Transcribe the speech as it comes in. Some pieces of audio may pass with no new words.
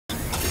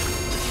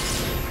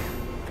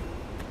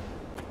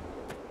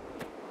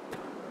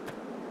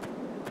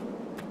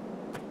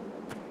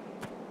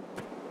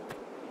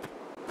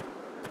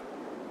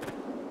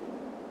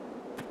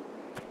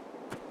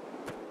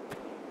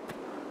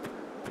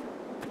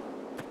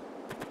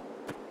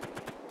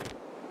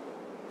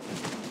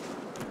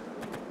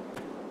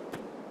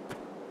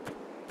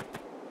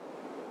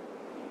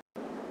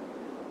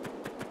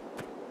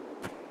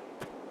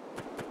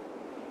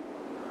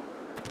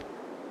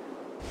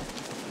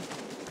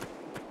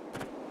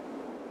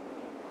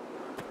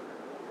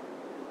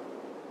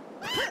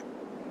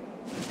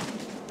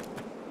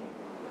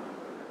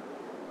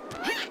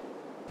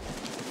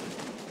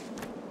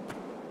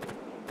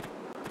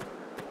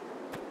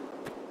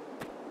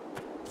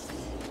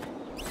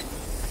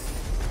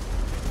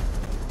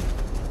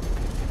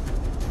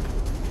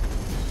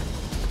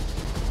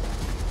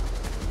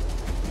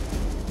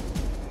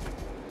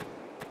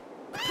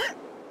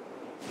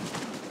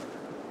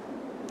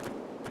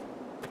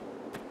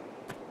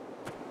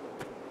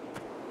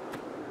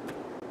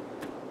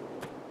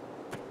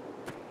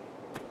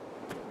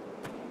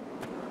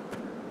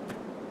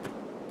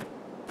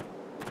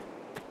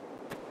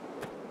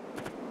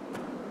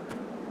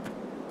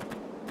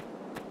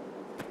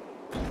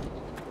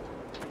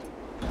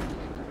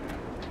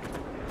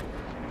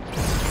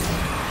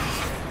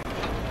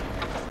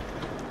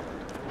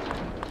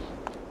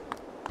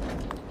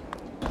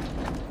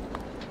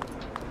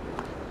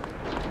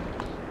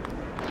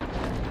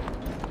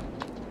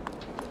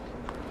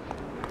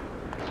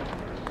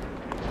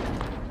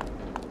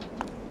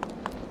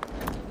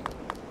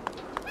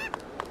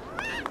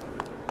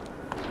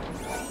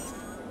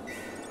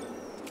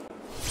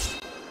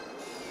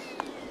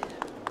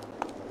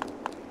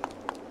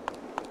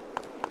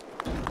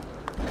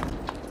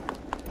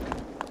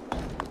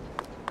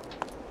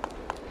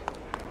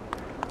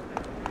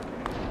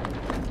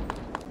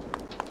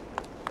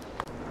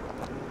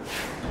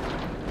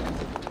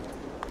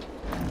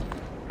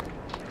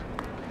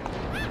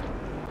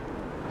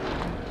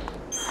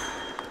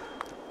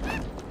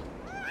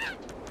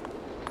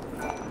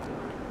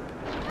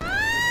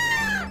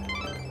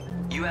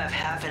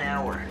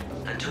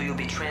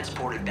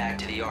transported back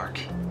to the Ark.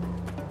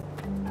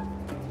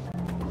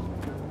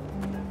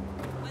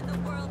 When the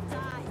world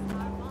dies,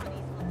 our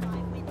bodies will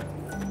lie with.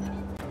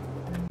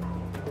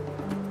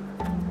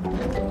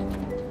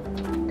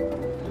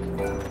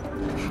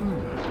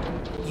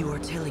 You are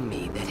telling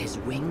me that his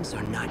wings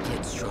are not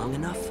yet strong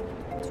enough?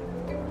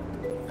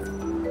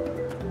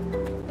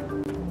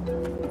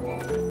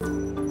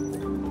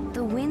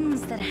 The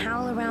winds that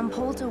howl around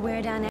Polta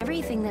wear down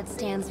everything that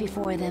stands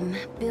before them.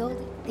 Build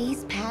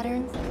these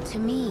patterns. To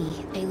me,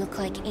 they look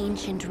like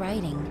ancient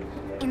writing.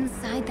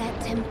 Inside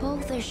that temple,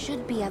 there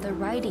should be other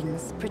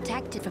writings,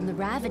 protected from the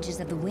ravages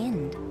of the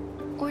wind.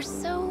 Or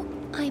so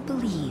I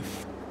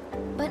believe.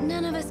 But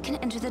none of us can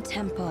enter the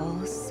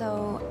temple,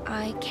 so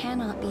I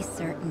cannot be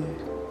certain.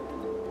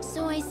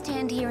 So I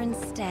stand here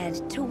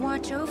instead to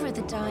watch over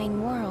the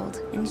dying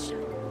world and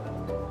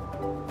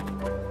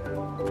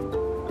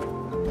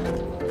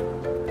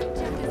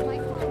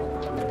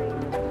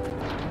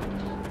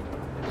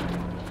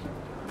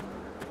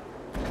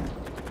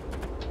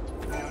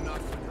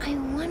I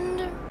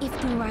wonder if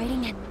the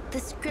writing had the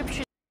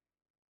scripture.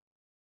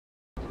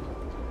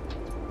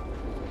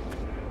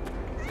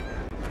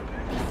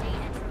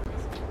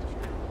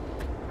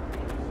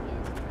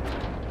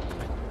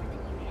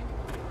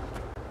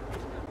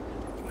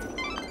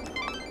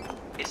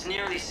 It's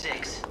nearly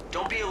 6.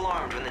 Don't be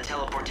alarmed when the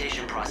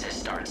teleportation process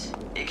starts.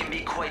 It can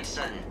be quite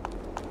sudden.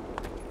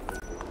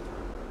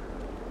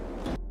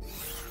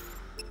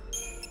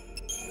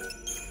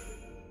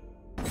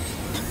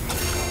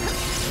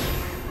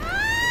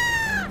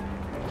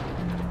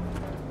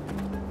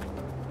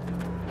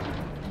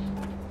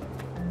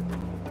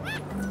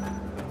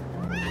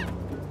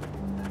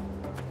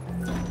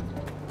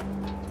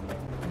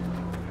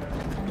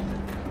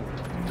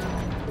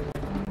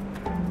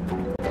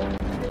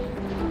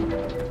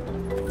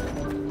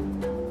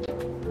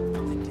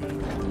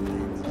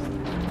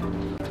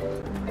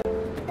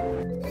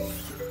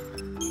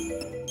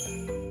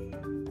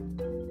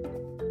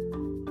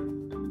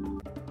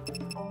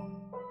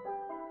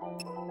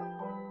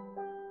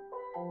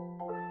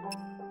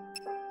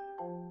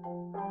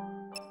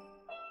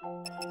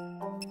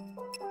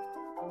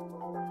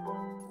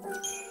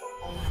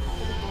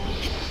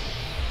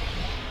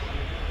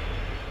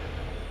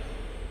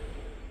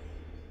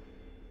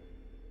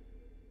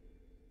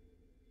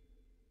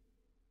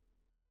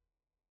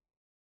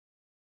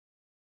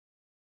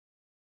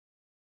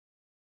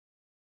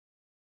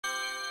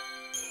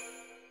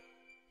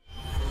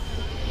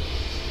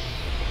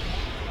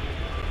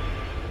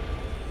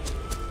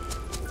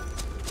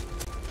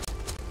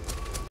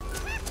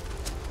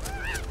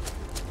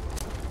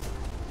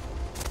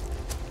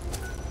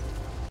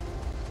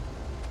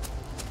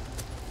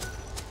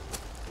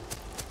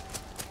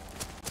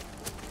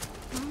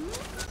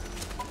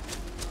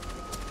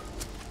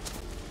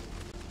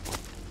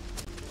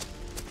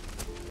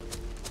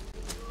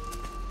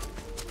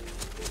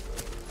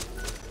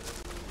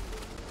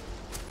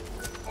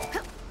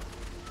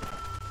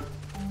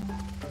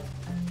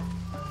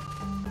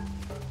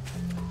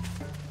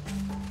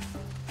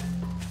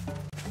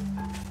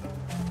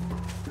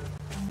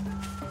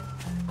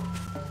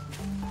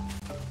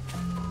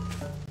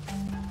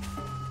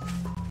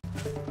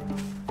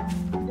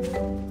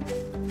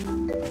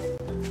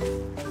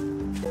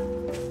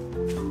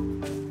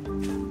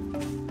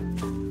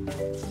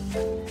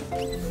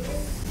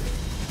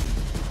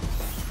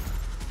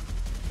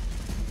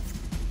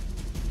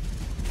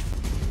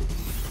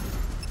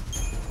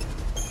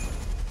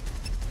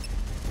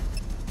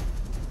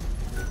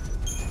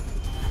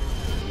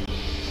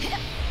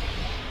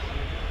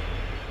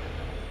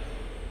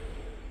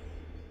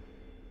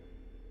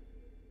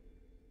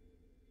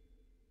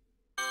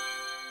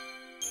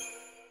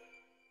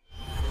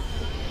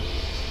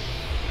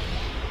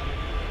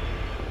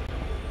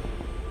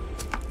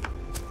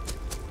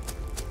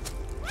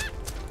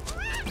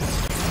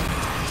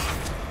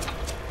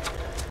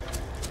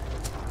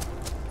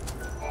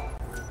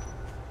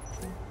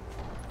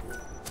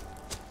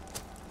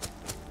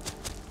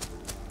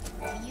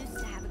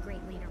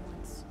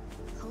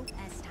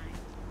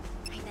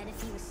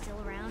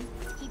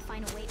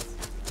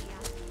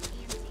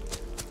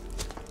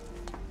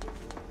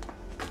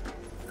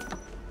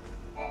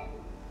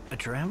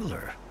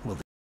 Traveler. Well,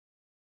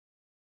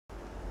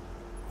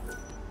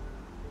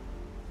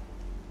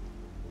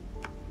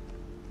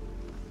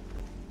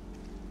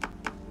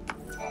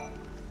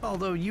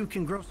 although you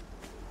can grow.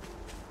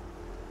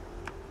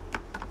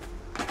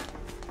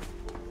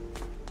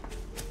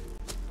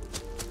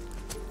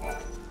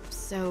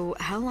 So,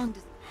 how long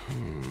does...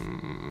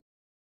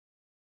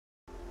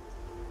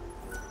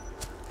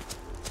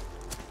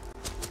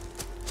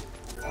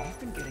 I've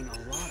been getting a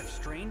lot of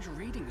strange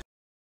readings.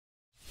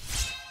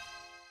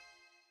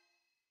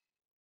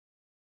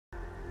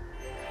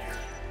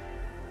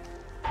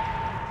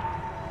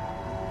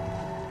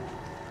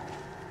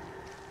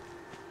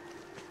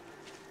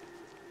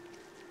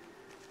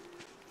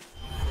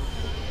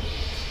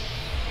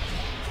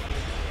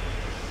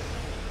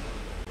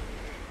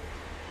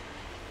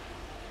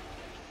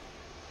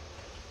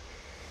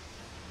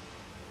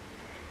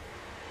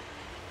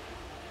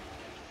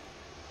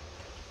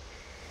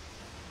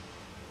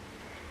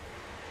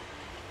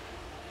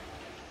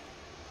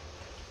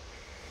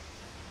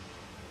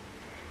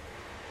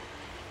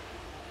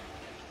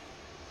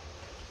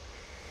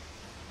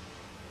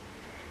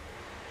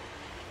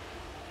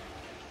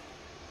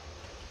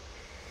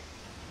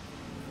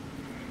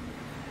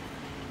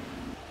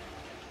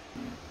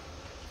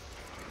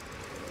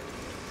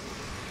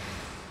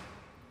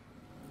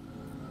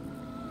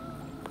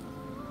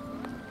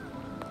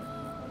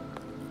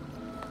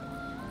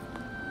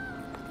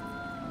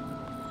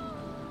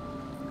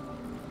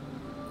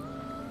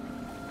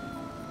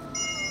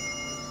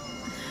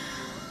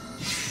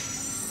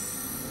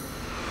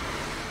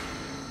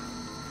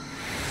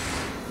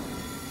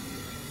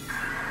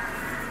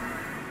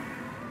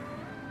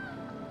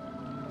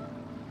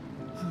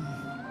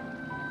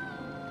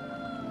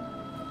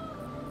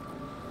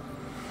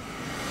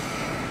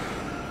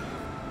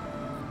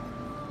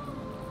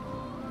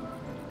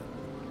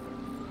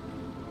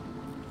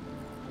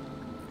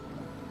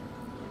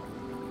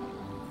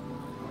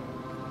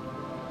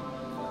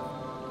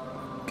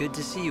 Good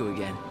to see you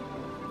again.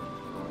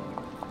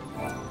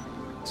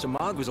 So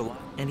Mog was alive,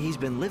 and he's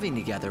been living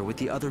together with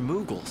the other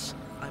Moogles.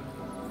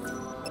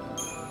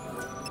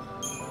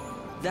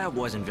 That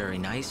wasn't very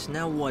nice,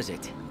 now was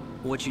it?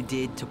 What you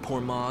did to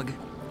poor Mog?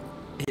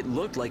 It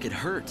looked like it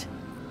hurt.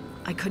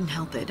 I couldn't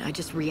help it. I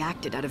just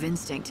reacted out of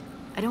instinct.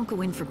 I don't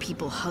go in for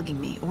people hugging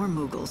me or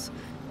Moogles,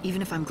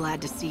 even if I'm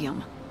glad to see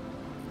them.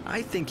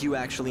 I think you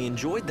actually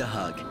enjoyed the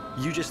hug.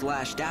 You just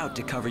lashed out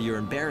to cover your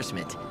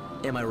embarrassment.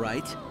 Am I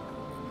right?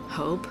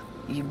 Hope,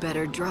 you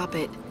better drop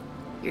it.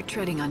 You're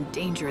treading on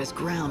dangerous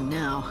ground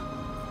now.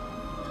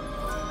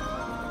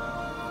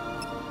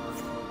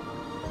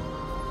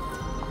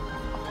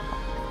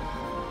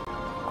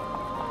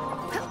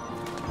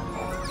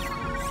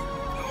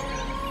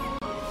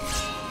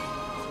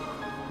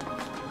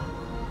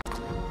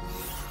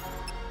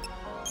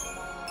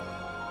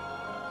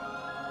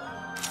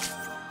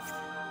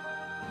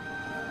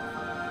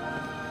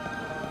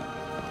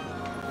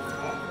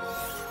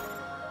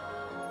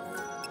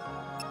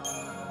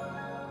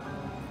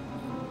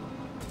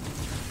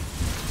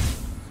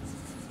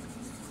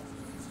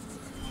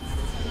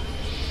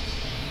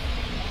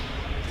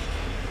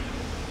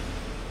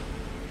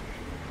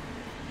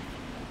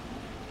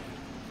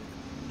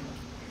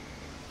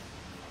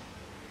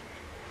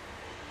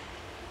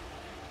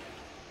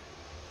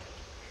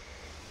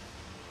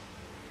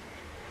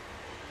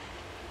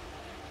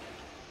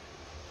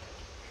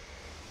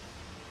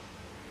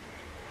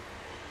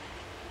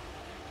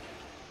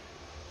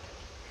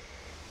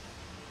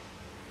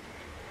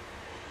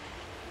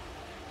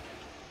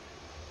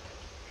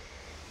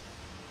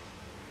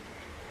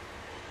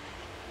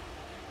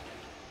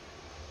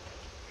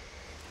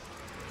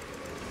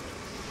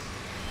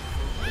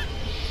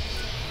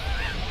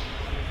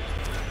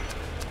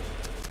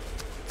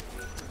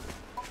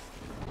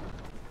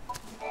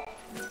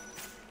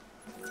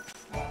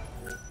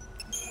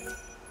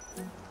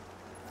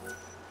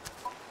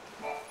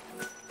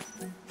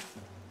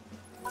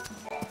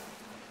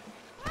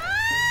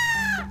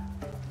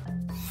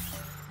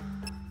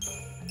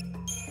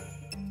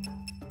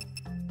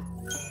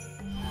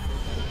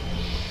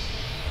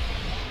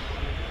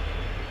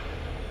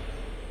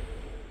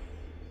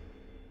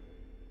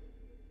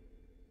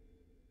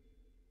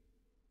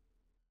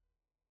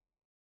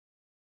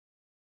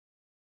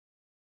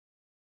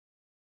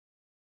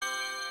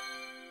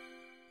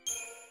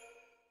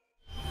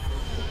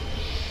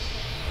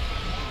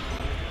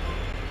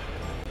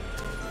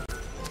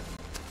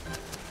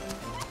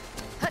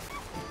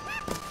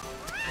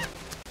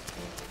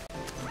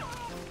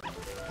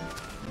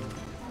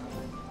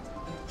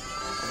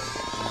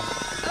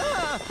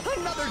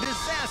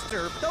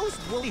 Those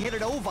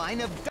woolly-headed ovine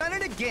have done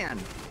it again!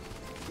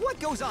 What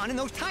goes on in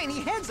those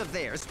tiny heads of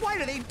theirs? Why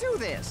do they do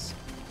this?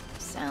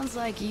 Sounds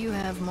like you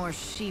have more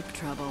sheep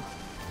trouble.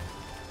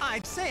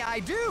 I'd say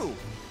I do!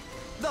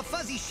 The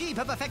fuzzy sheep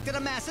have effected a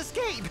mass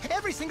escape!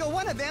 Every single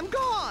one of them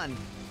gone!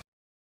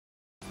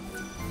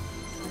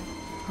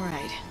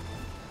 Right.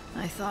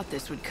 I thought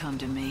this would come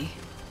to me.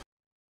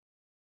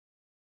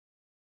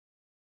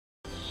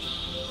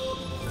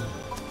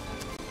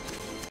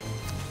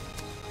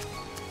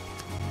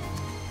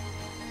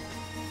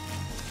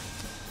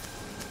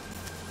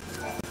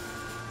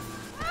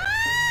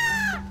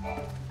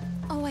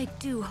 Oh, I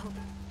do hope.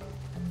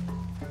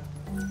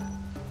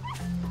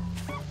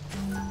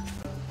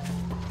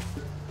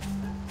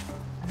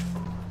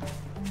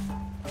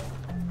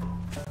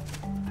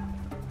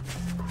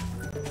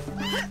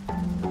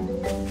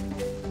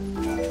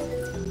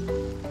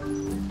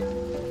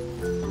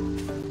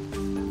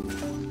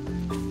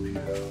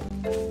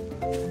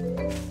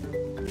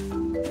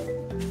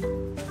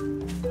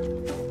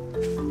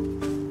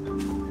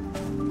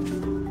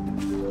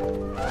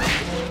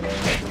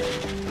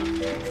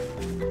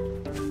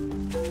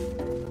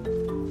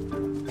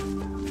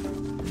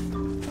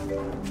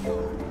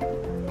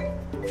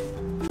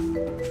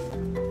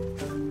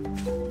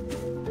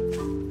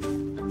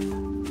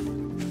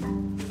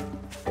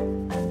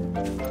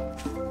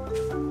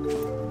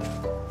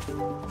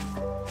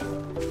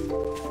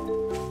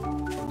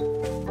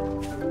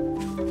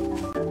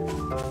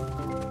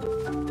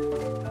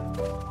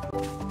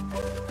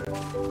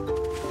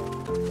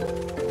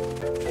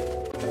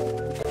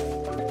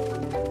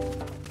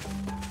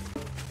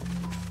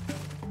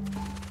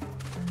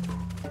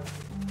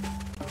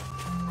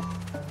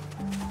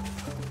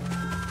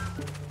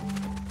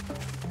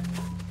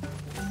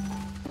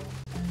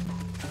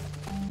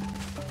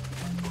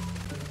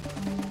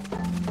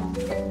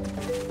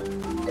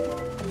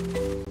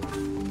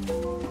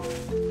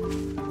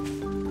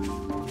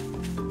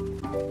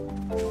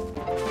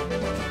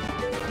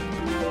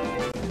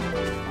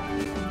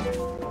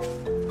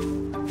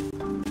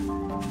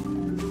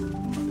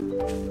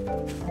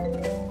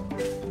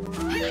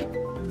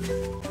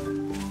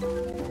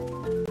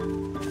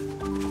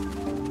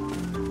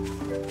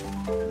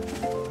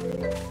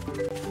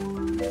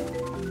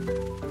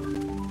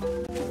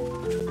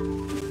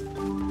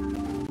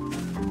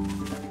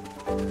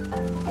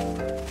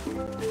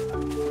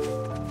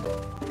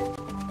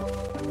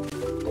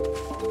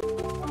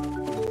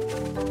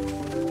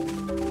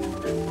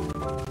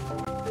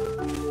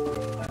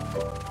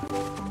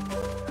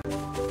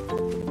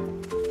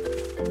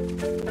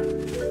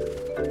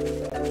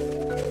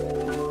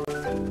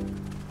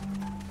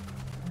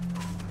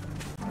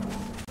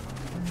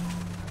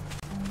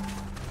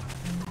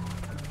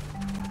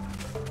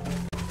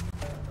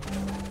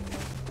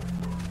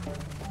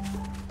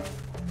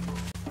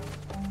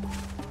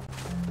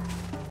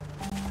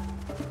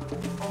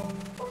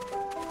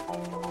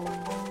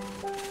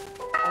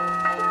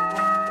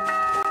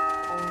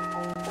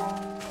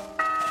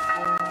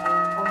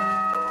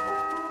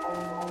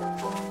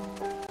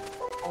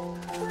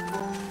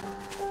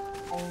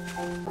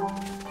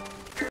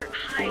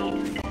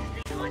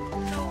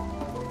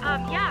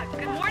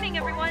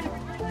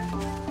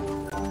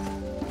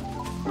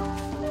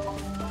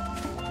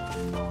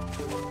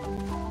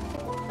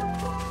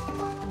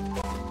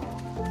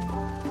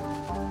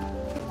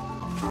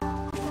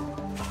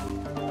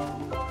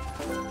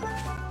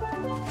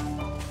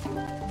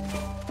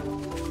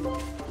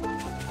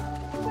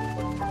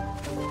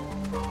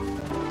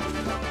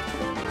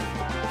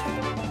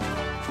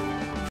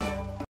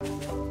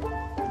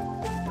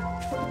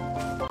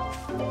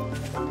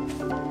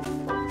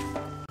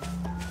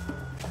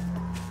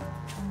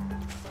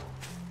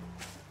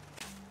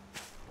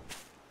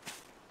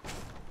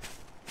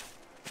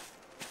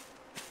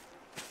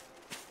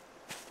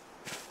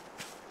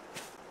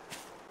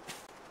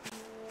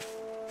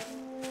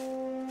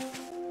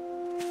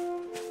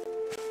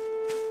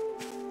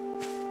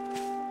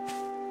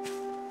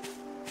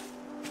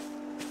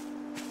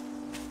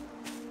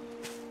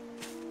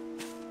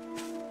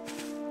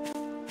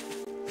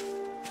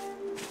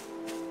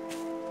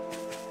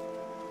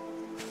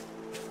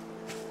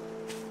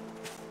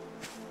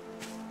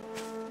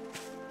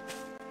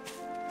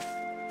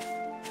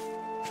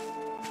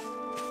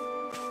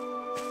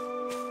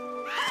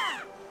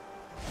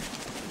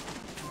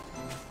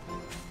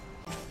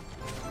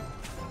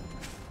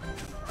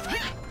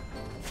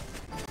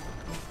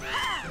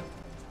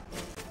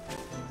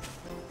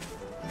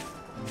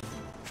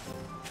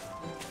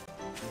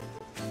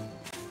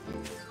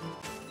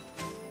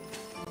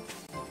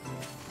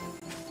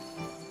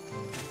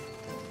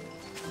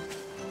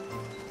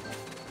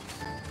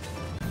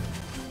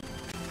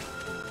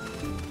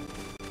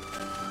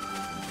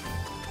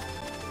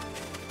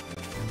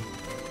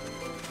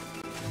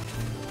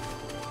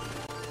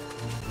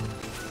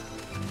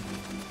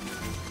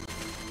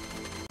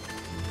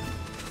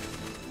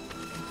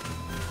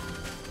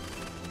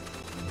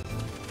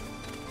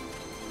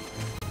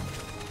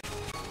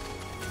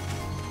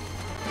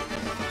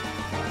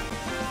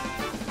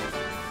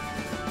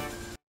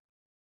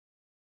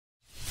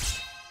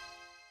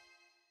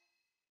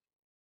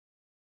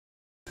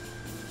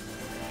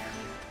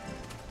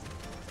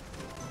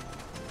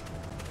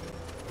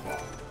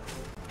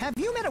 Have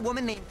you met a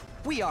woman named...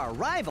 We are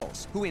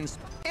rivals, who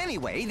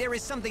Anyway, there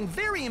is something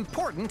very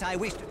important I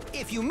wish to...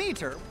 If you meet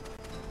her...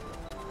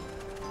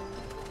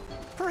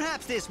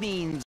 Perhaps this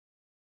means...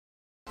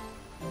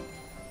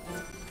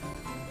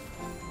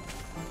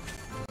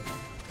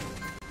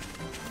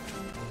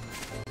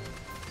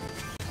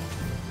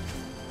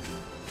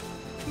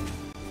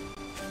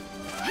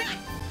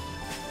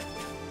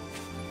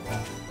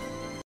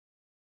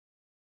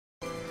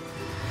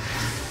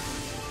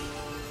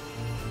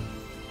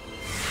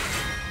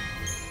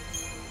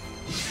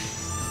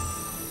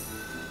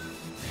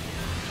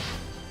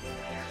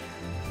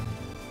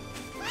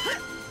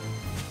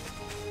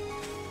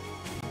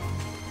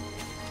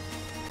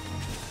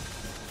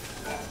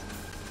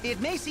 It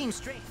may seem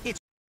strange. It's...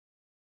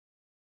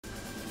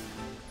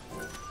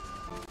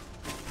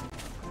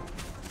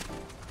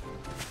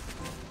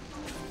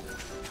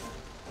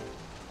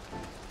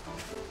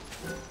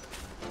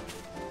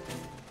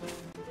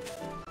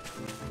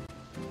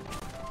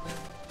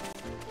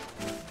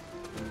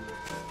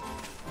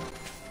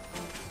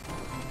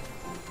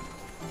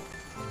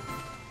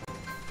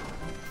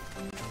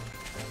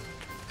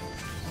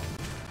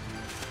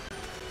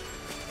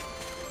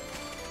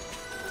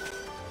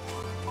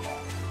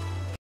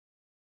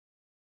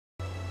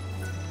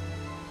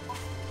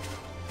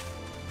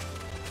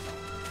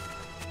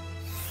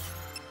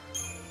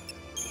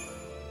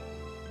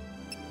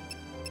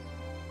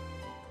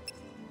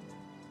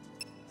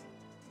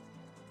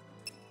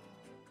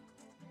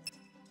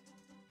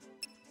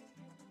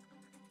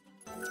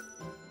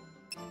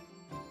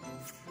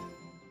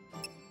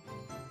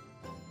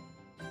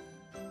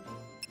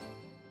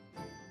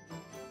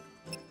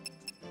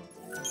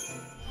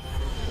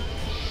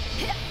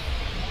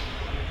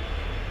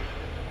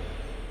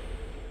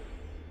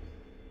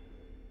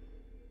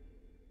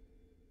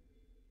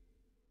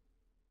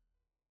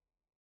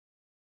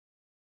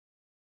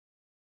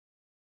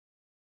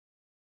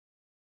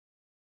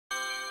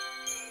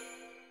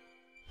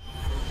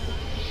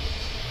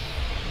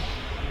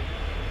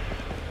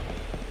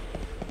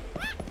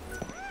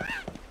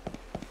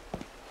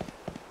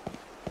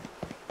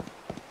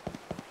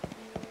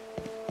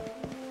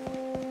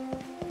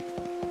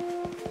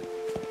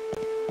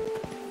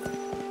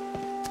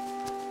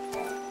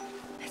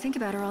 I think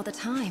about her all the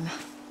time.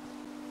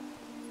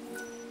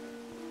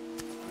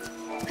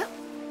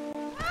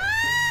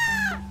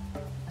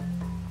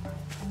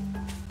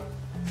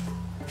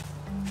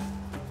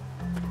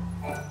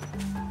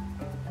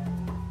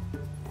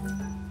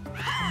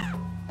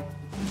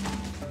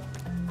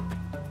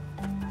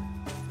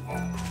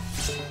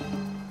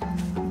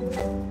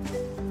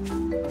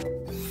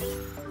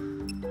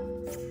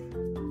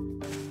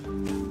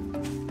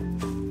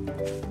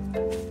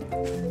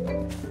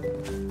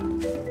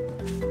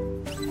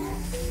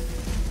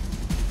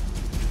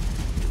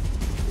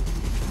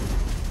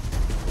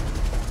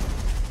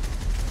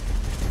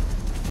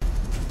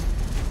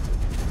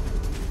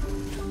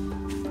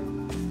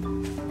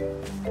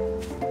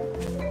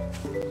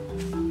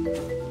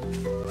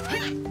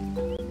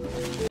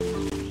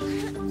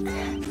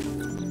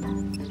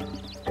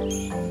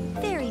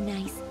 Very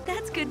nice.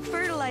 That's good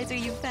fertilizer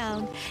you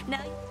found. Now...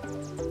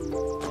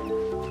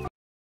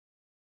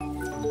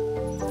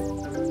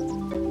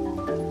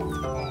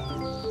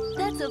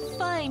 That's a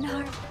fine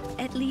heart.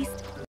 At least...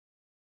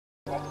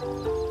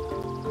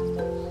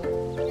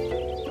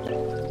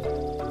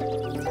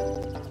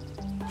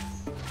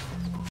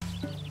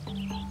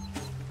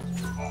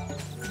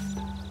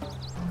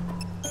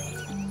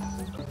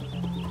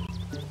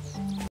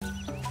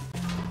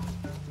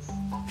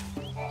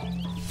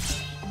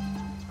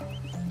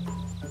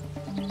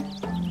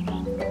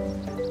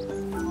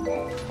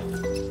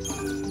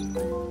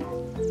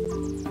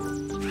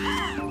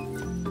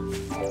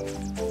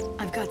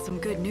 I've got some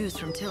good news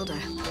from Tilda.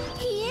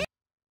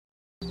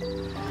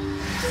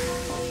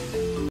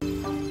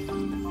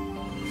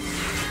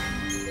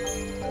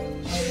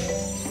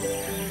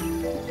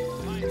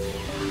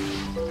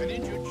 An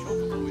injured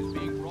chocobo is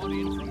being brought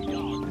in from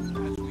Yard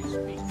as we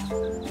speak.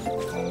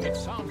 It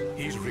sounds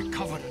he's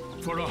recovered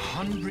for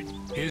 100.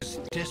 His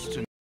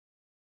destiny.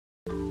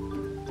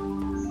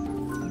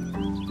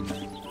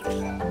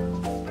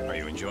 Are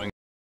you enjoying?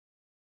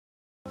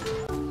 I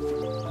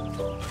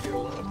get a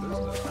lot of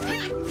business.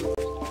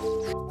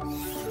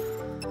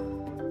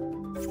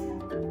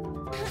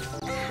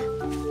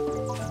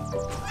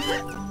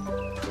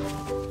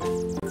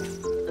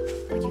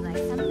 Would you like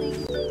something?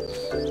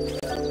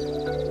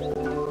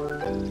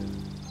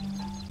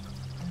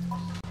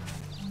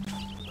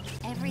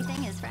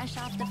 Everything is fresh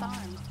off the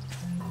farm.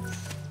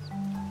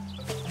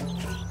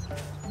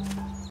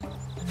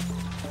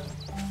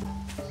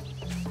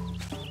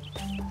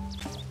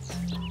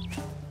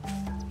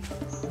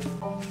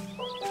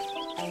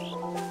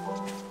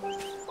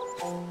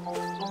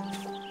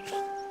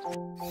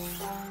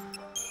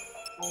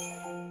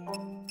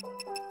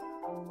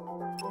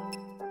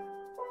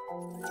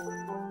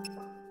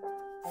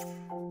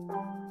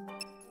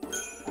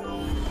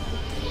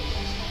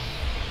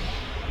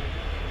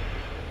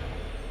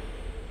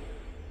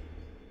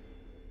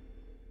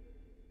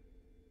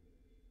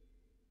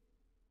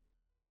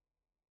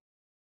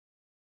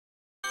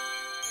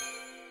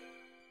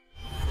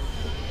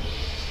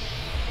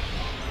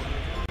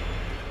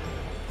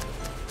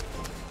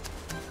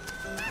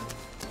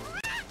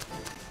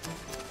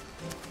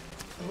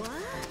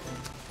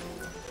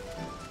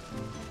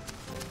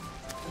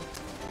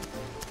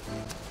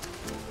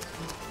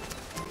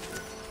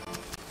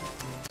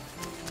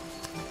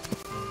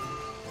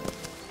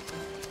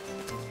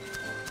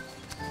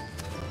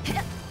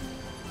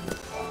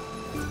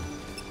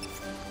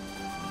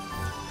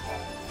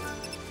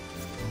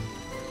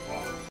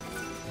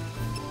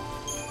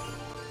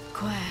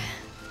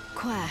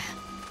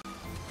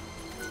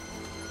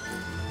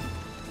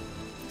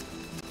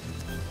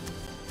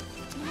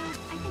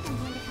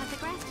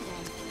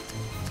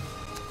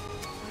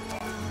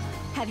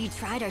 Have you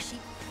tried our sheep?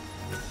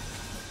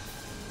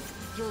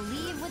 You'll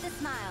leave with a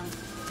smile.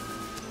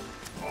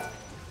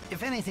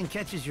 If anything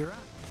catches your eye.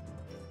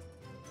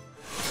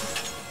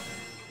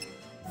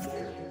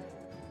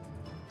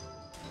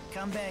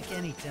 Come back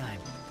anytime.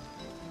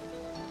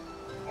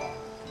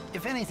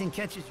 If anything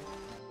catches your...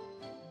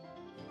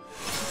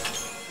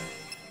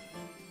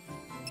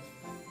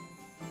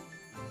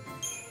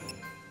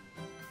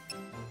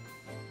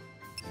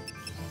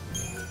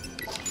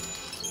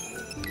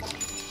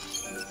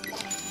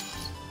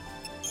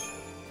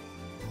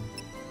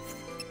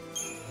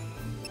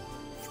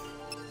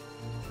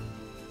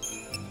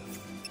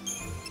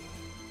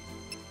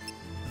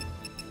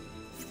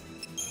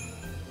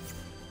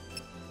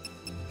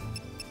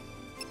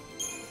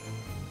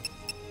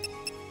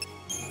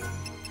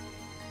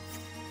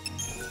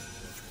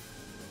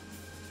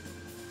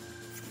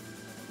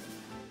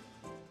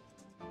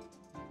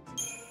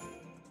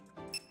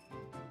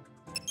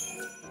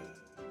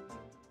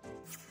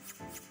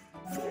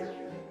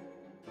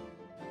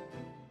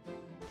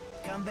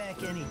 Come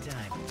back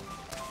anytime.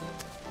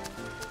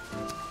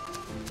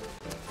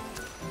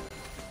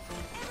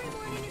 Every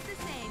morning is the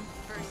same.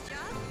 First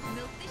job,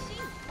 milk the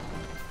sheep.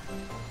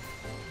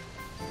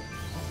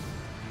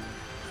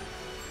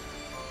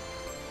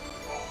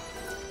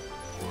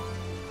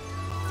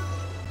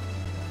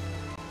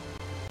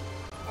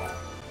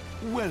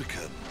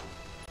 Welcome.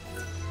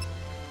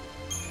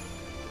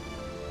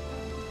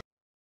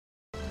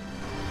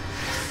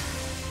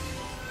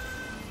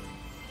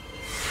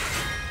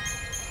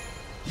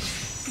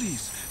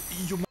 Please,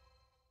 you...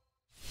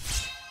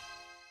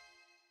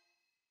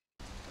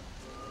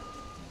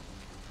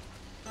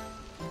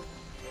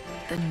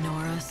 The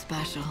Nora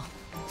Special.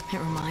 It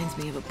reminds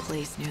me of a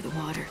place near the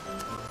water,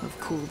 of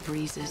cool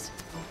breezes,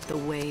 the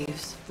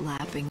waves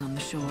lapping on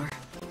the shore.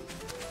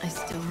 I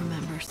still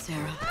remember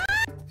Sarah.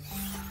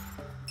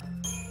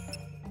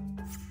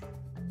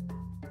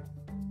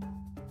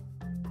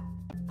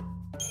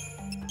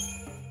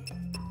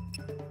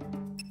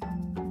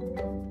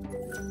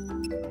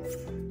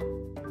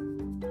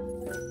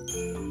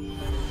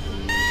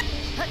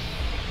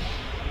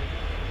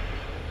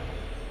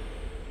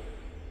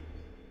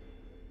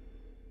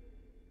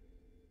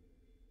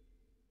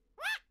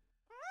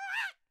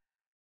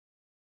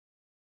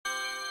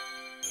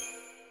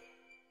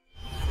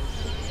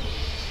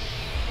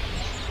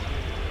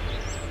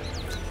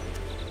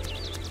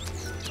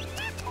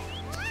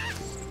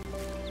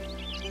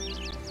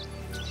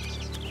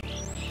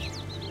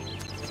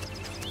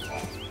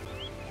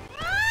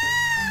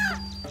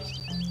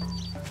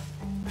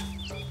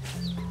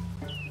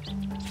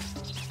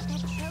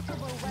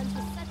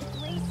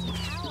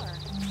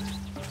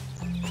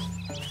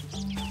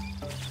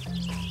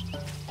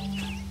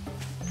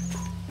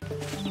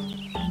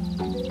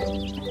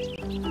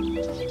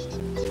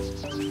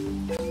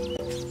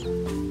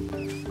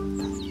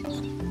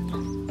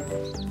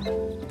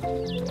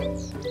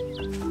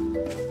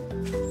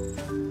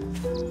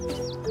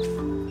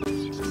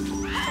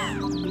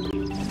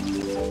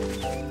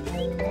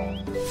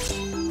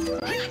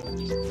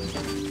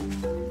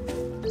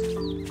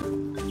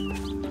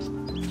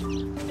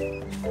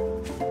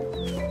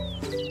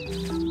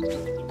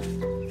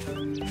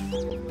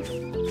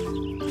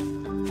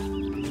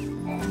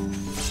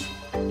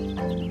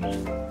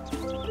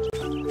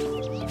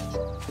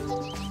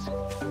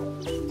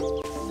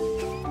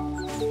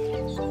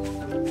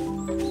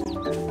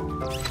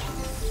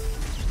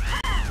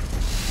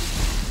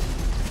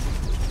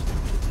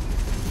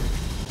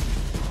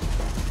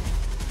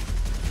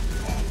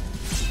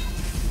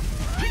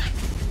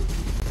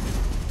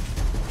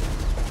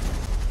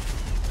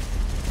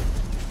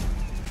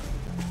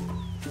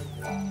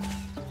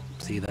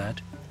 See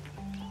that?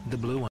 The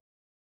blue one.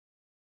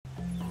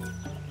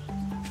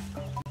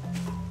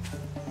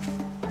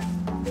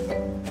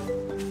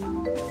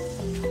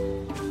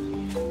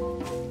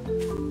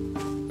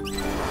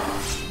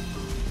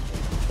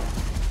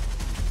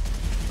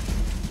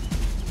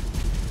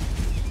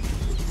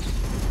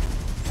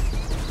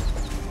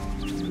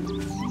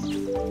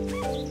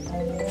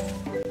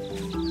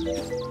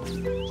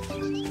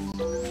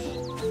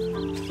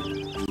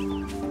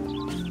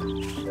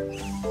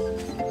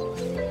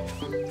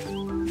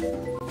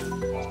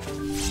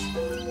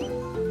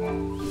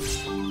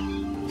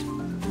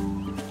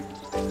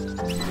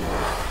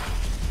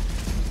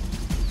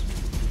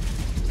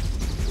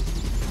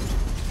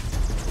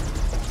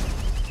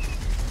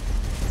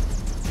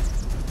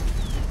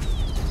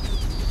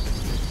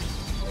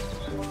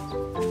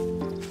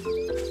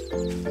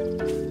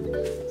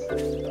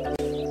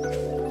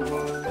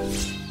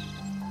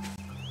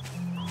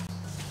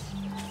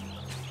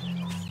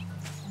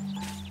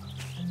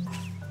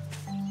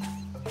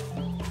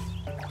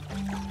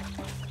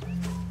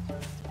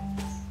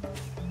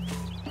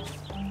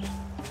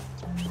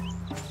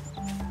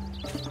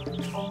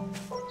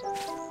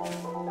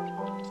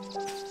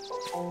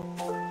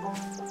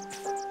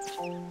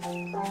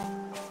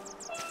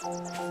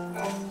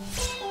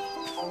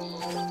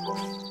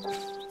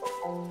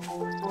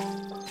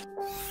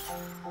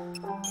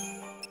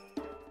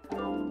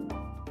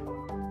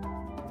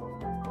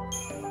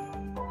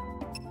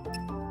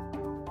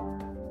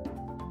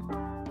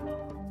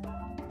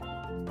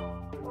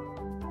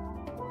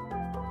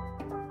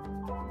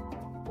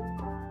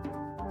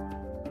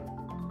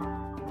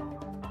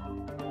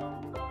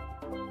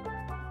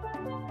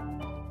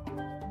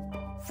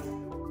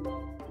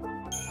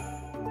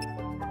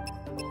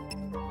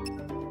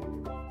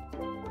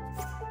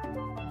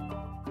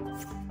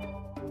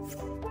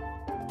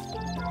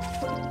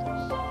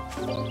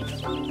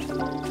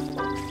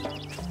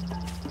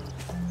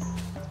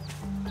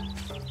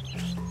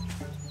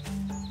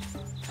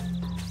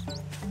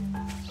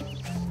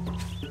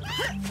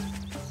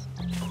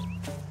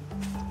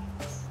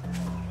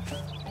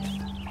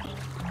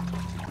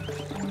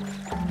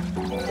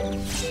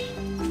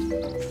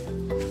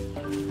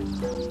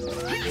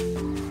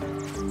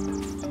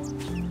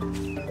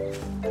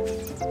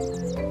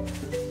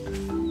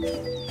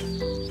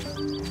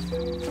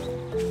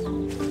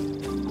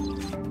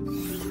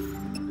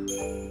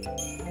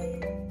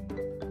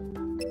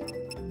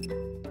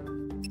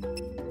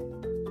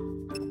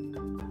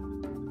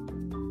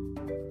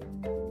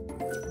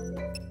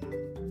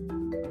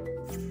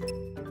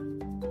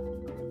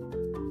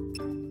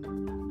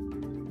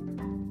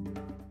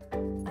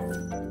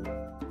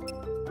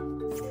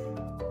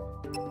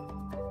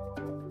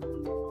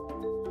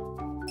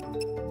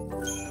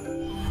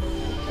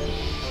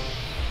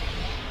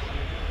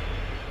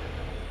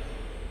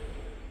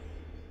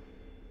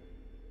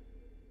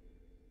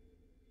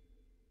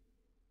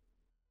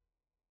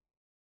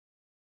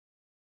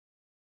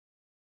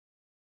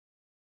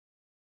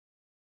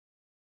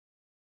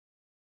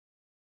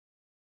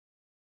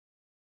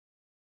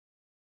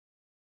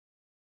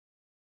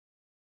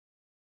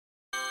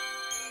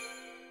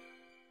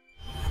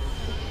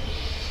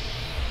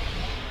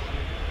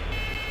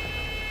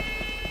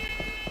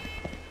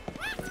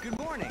 Good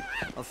morning.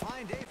 A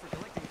fine day for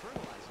collecting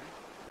fertilizer.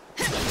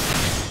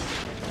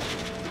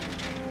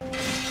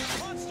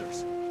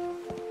 Monsters!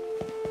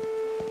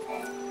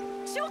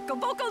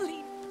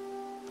 Chocobocoline!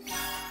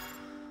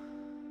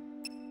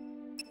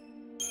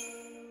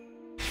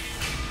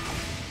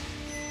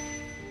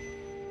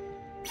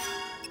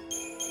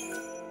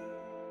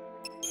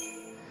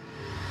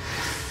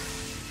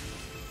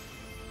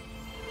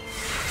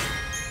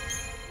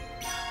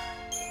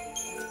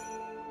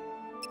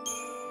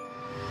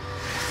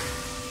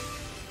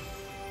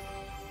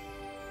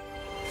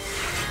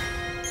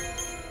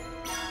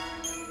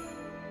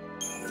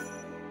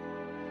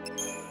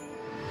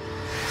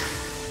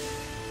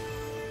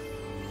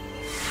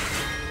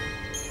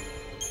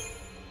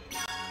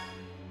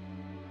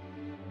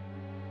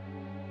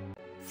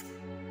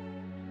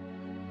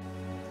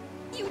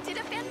 You did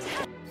a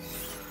fantastic...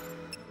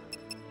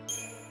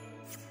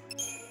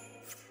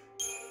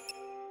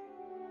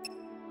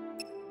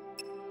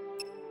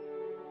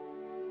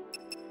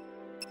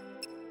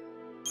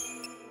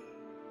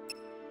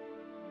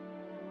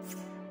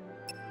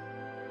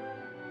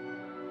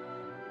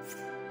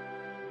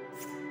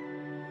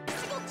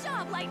 Good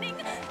job, Lightning!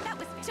 That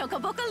was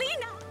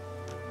Chocobocolina!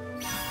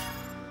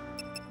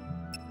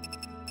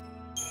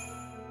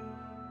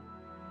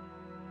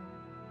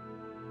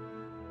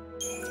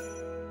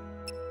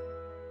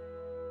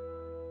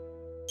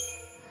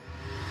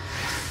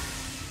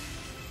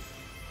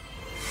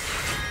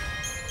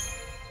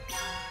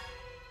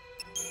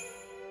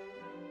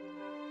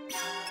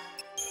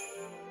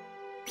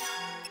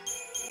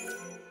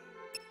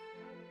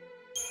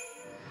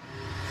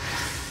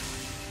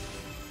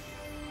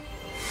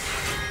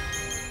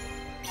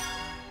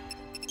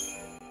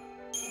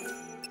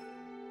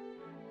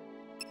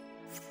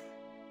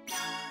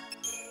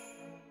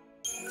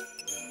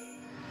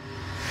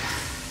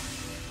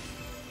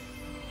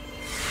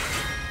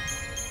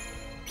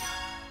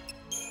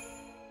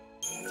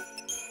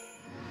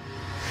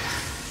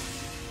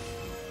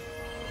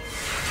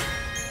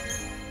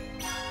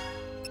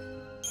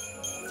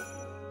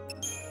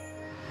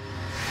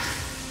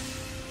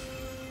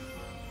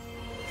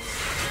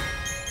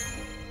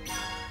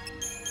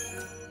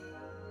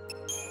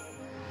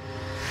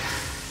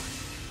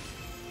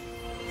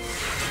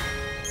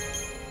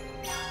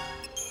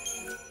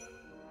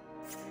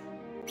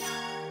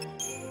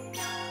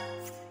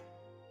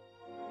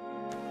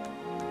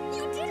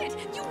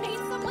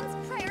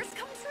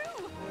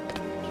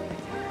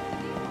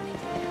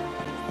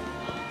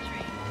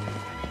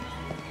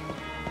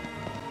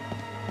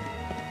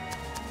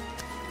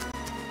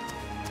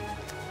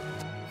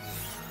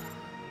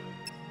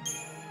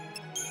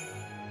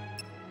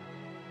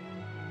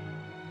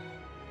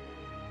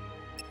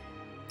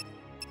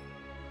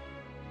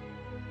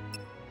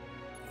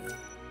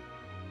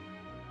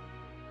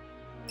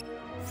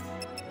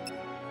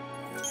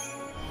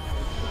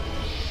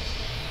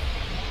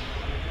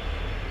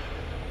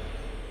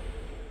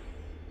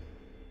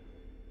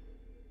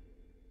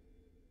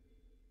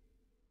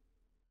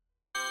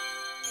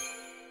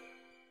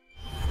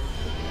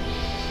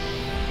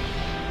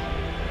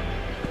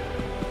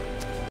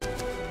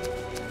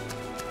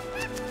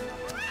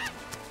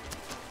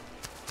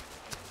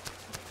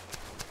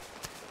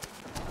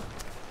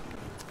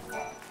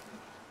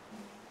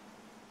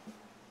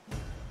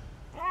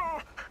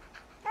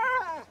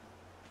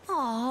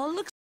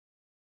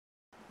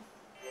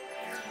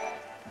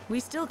 We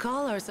still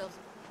call ourselves...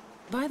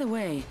 By the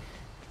way...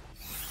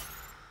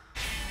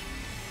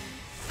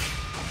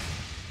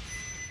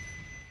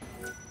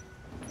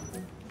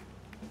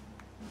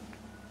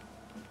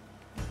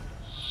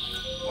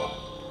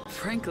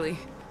 Frankly...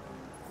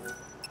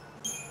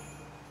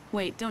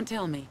 Wait, don't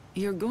tell me.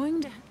 You're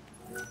going to...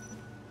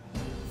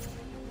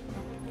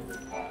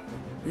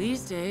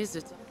 These days,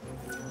 it's...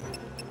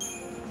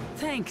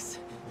 Thanks.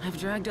 I've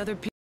dragged other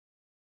people...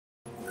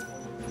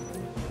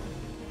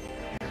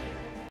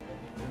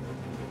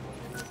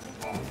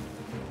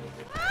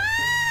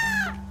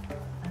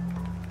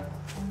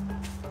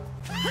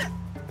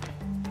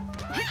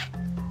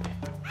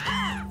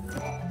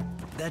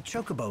 That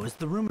chocobo is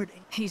the rumored...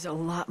 He's a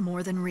lot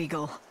more than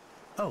regal.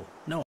 Oh,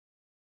 no.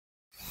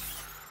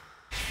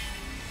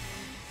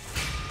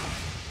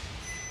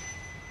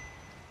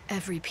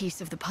 Every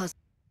piece of the puzzle.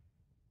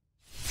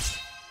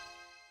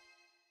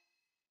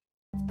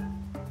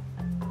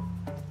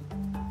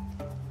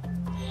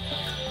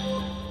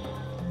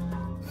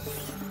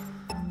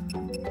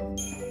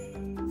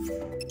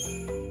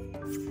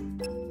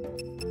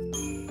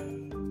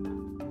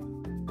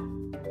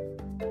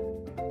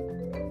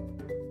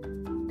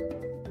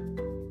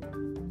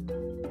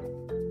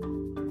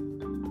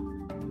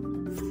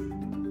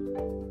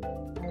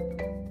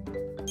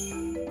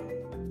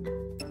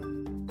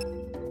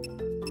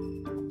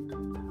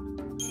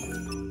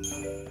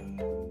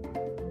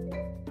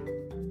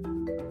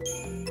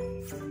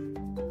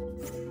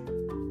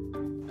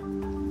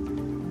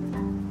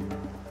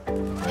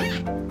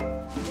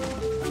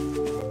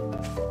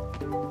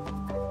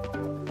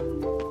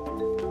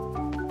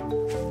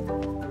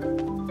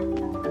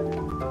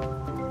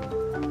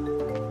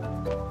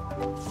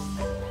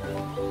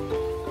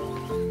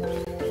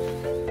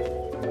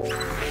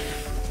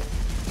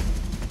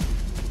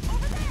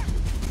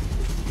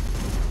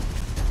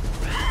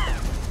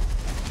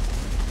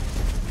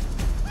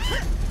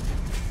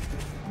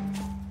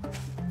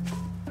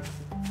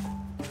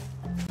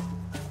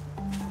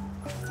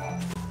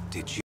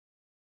 Did you?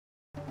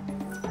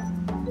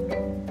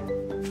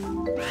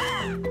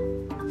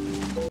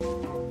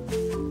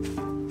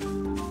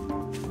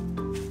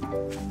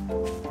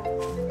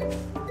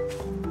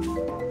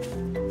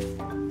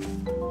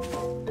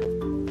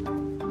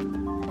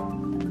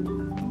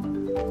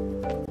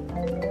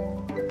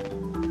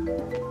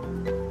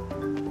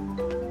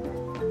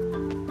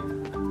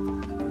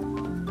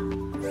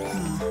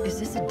 Is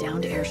this a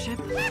downed airship?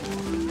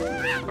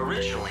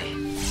 Originally.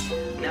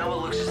 Now it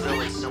looks as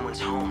though it's someone's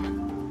home.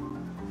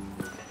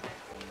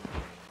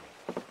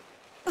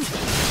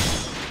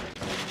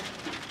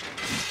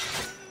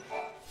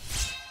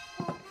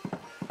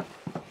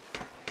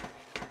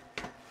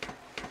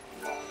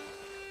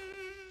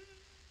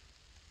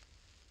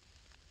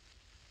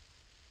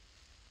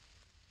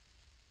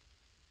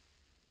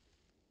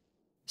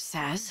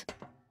 Saz?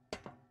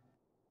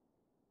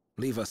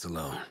 Leave us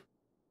alone.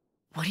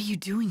 What are you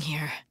doing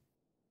here?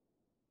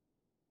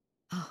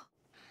 Oh.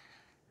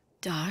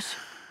 Dosh?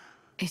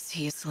 Is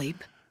he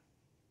asleep?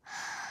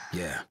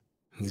 Yeah,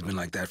 he's been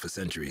like that for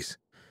centuries.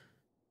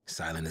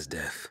 Silent as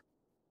death.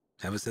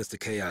 Ever since the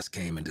chaos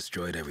came and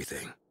destroyed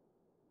everything.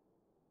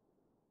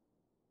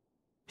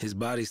 His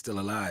body's still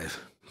alive,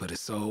 but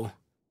his soul...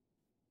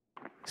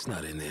 it's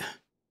not in there.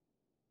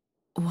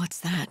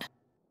 What's that?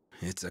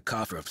 It's a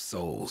coffer of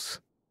souls.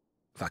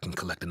 If I can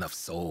collect enough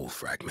soul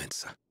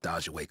fragments,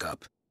 Dodge will wake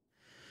up.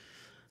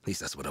 At least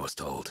that's what I was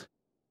told.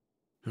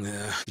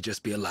 Yeah, could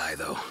just be a lie,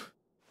 though.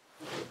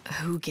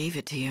 Who gave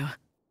it to you?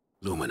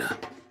 Lumina.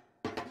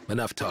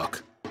 Enough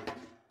talk.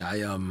 I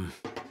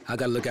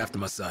gotta look after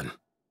my son.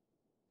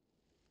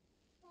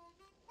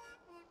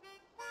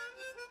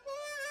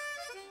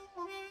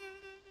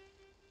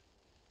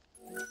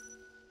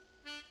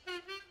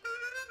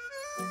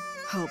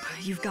 Hope,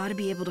 you've got to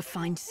be able to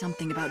find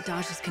something about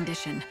Dash's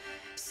condition.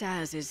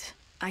 Saz is...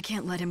 I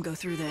can't let him go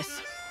through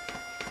this.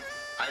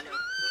 I know.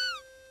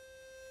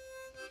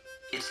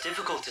 It's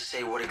difficult to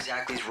say what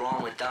exactly is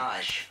wrong with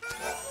Daj.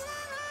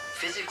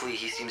 Physically,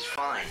 he seems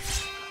fine.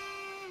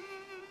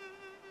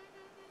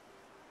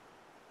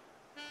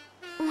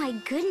 My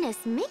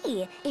goodness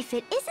me! If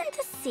it isn't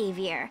the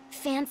Savior!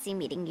 Fancy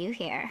meeting you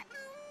here.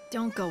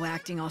 Don't go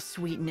acting all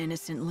sweet and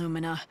innocent,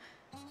 Lumina.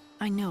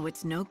 I know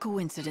it's no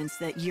coincidence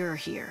that you're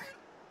here.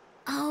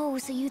 Oh,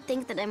 so you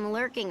think that I'm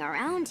lurking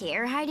around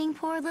here, hiding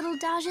poor little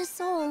Daj's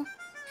soul.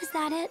 Is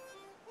that it?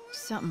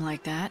 Something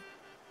like that.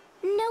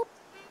 Nope.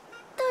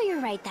 Though you're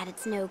right that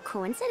it's no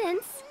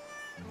coincidence.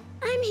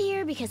 I'm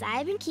here because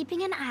I've been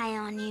keeping an eye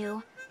on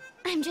you.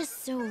 I'm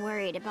just so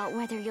worried about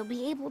whether you'll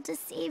be able to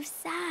save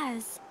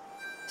Saz.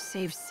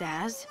 Save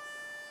Saz?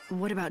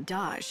 What about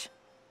Daj?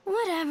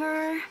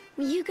 Whatever.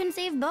 You can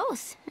save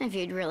both, if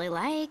you'd really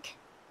like.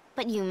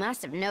 But you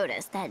must have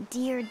noticed that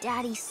dear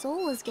Daddy's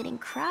soul is getting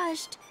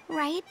crushed,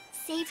 right,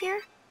 Savior?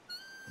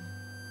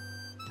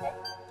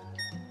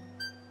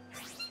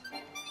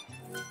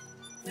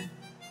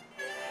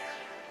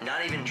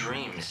 Not even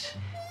dreams.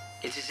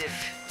 It's as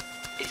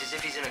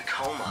if he's in a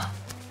coma.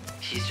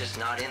 He's just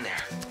not in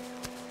there.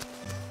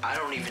 I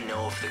don't even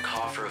know if the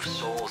coffer of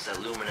souls that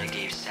Lumina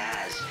gave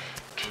Saz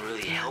can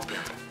really help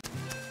him.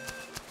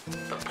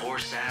 But poor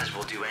Saz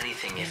will do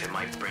anything if it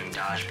might bring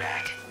Dodge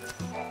back.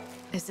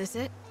 Is this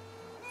it?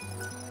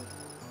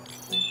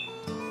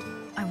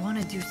 I want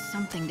to do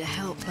something to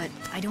help, but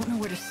I don't know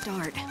where to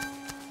start.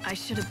 I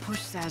should have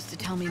pushed Saz to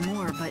tell me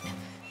more, but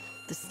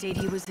the state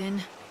he was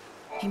in,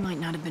 he might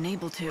not have been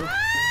able to.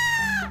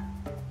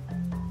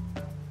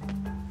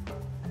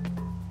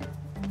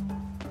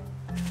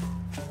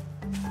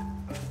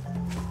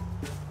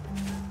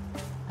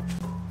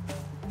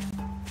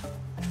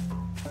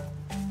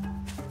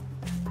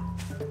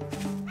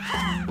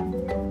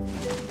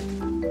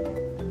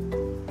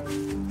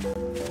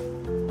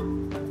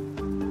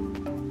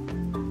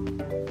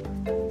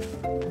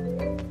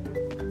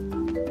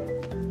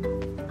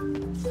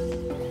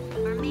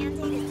 Our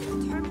mandate is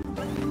to determine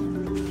what...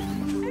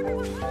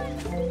 Everyone run!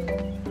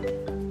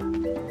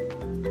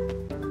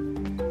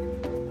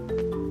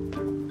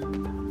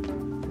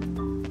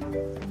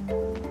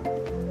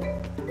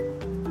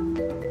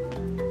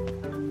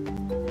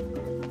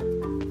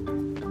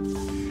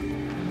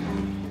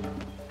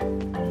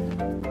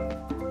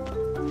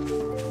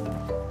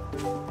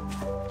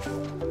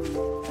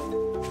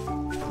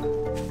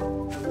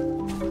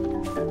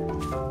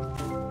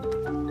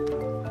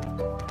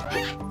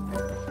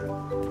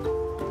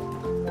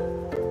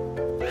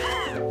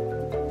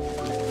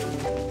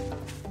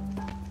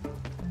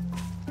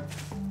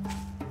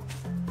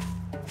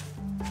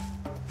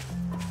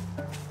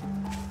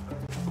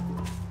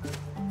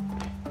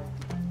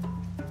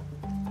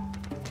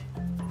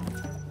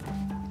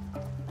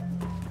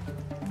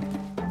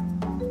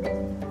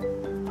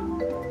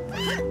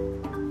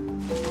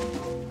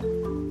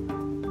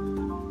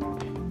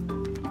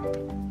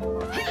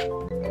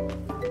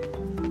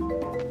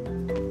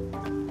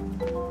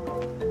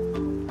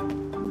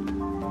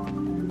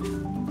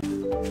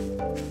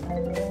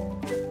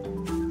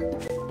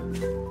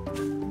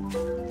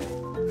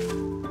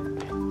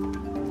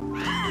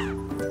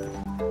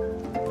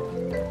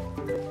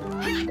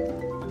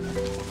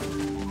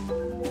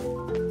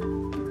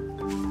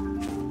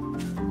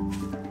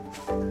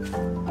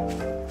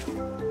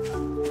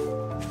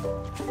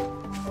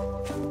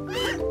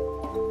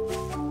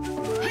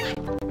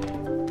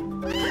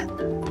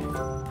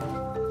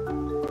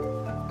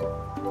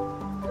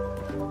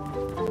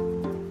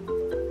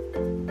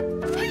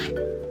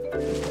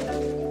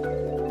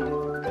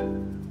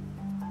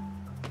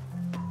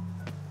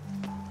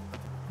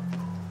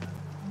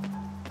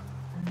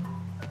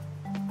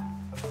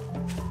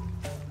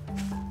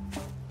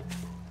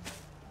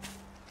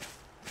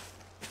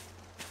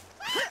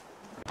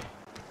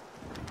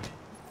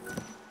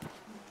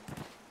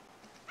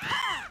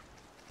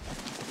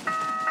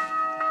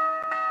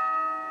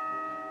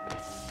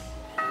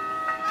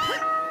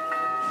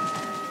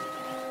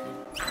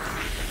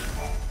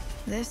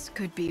 This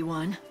could be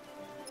one.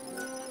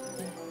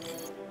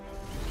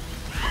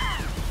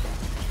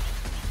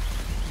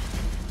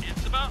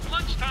 It's about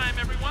lunchtime,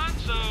 everyone,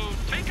 so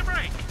take a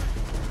break.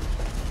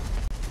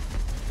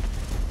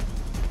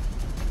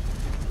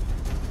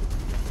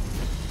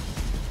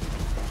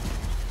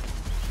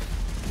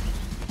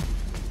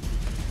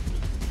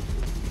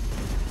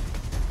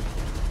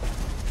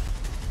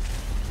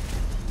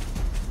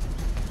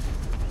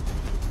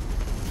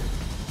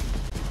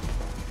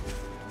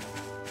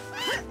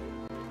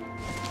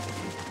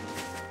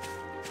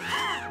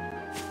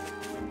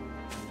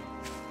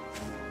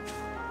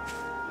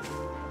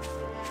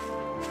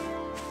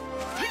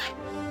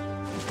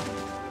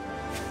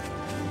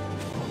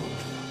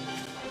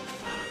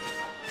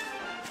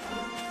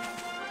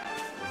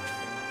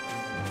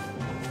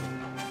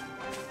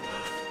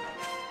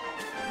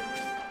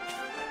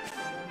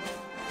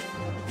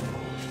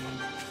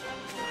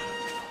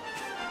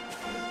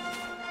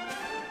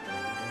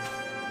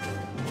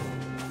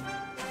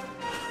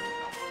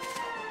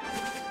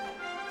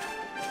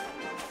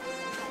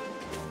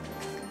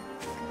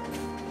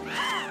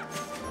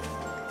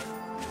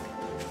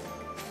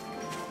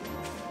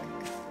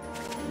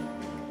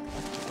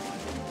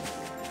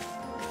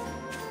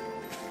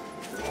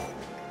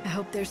 I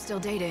hope there's still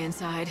data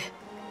inside.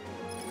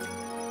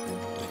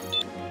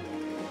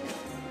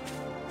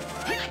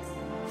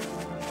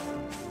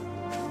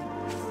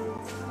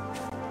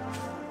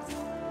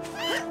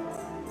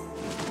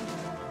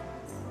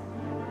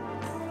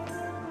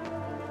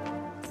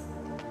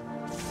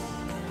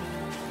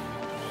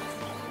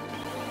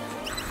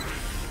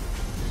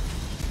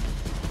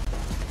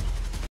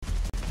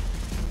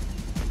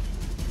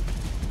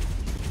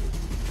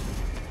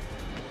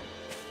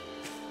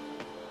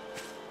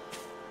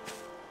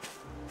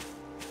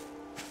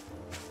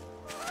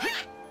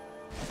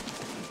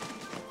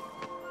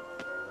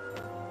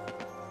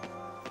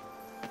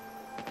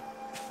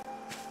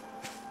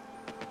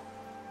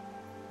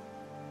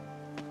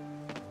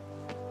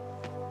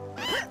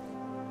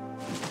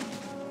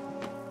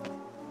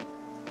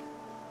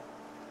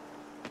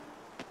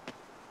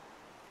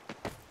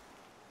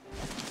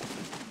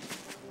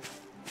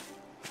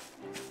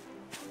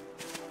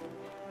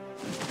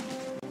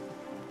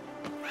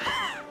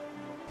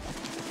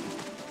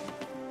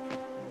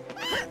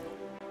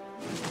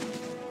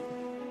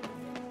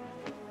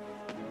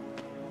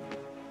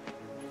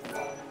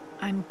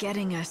 I'm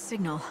getting a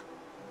signal.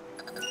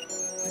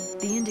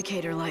 The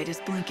indicator light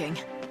is blinking.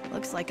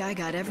 Looks like I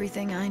got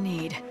everything I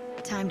need.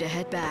 Time to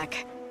head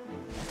back.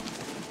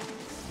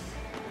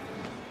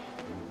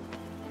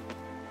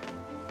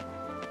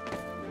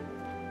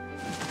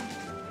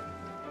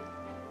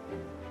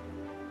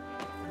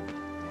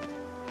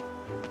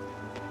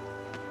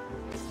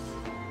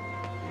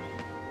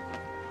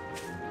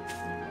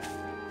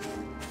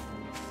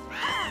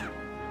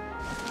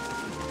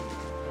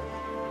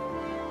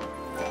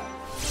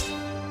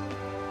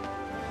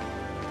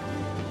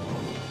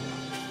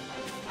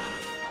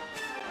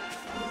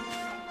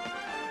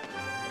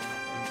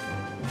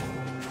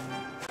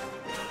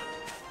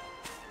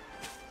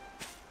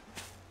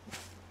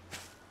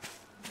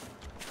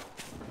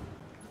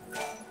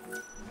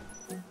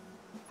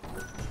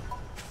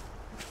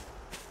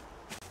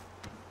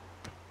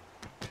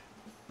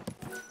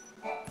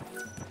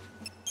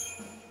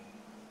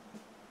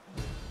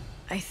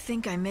 I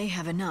think I may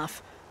have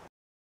enough.